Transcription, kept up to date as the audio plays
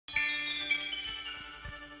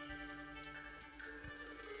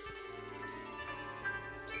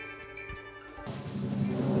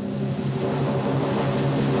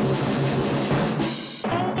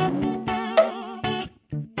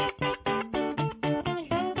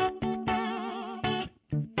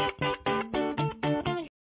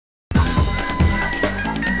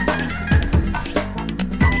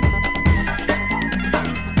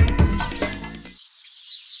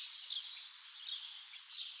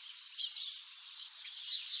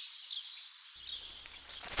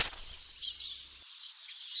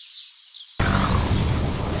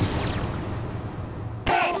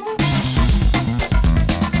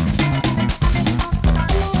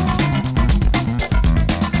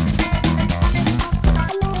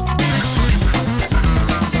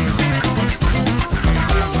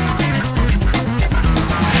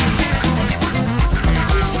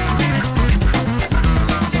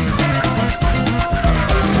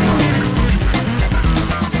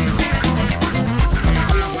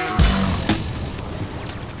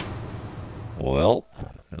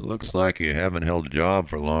Looks like you haven't held a job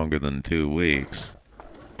for longer than 2 weeks.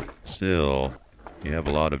 Still, you have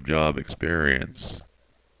a lot of job experience.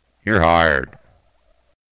 You're hired.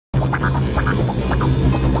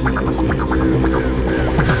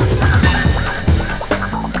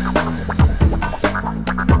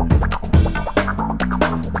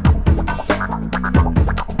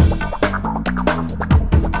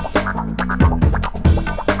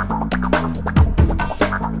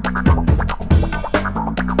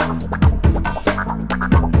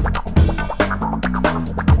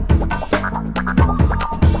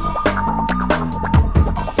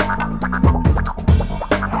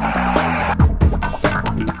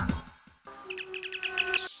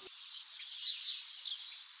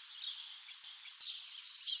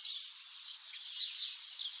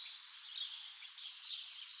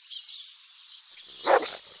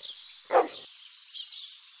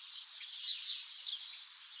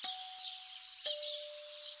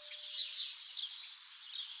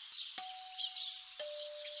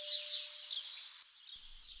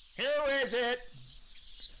 Who is it?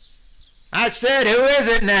 I said, who is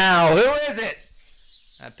it now? Who is it?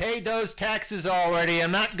 I paid those taxes already.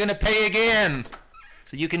 I'm not going to pay again.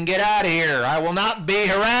 So you can get out of here. I will not be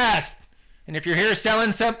harassed. And if you're here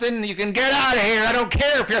selling something, you can get out of here. I don't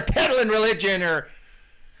care if you're peddling religion or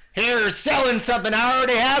here selling something. I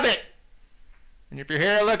already have it. And if you're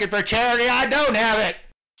here looking for charity, I don't have it.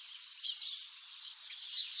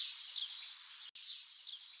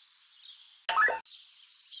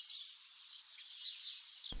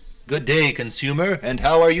 Good day, consumer, and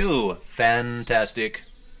how are you? Fantastic.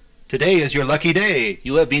 Today is your lucky day.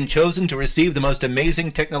 You have been chosen to receive the most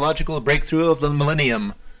amazing technological breakthrough of the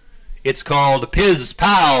millennium. It's called Piz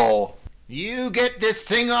Pow. You get this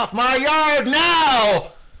thing off my yard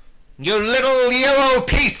now, you little yellow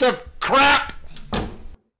piece of crap!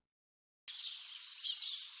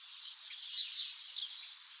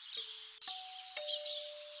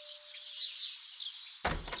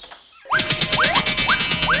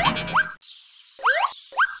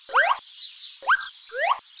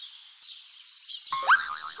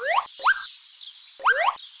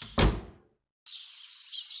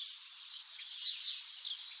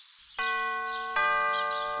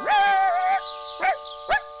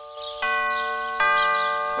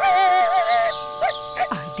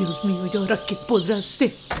 Dios mío, ¿y ahora qué podrá ser?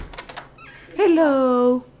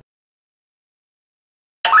 Hello.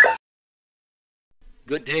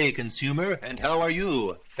 Good day, consumer, and how are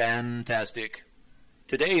you? Fantastic.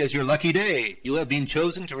 Today is your lucky day. You have been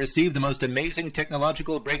chosen to receive the most amazing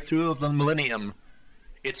technological breakthrough of the millennium.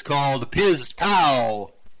 It's called Piz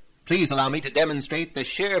Pow. Please allow me to demonstrate the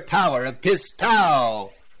sheer power of Piz Pow.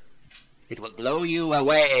 It will blow you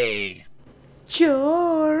away.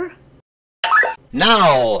 Sure.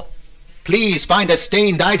 Now, please find a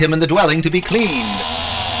stained item in the dwelling to be cleaned.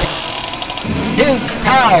 His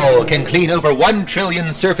Pow can clean over 1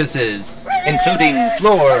 trillion surfaces, including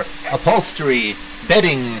floor, upholstery,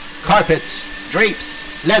 bedding, carpets, drapes,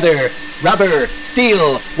 leather, rubber,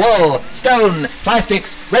 steel, wool, stone,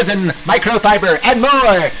 plastics, resin, microfiber, and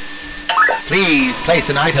more. Please place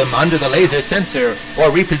an item under the laser sensor or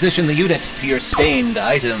reposition the unit to your stained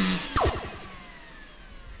item.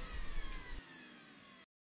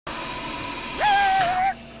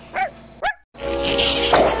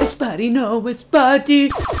 Spotty, no, it's Spotty.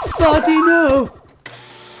 Spotty, no.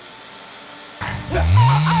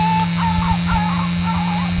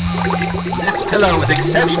 This pillow is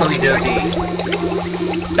exceptionally dirty.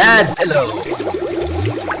 Bad pillow.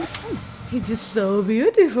 It's just so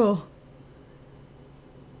beautiful.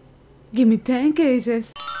 Give me 10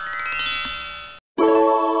 cases.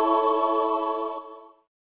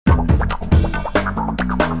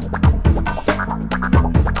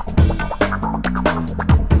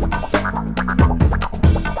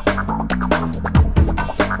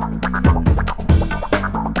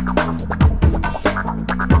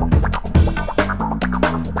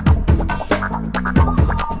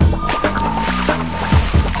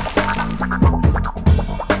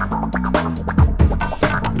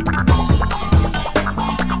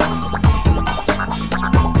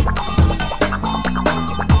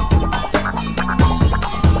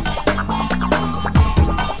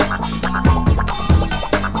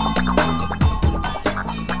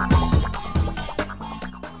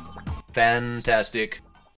 Fantastic.